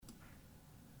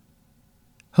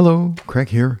Hello, Craig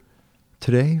here.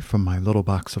 Today, from my little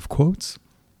box of quotes,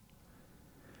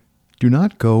 do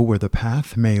not go where the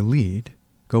path may lead.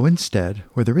 Go instead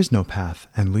where there is no path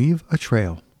and leave a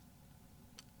trail.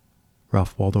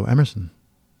 Ralph Waldo Emerson.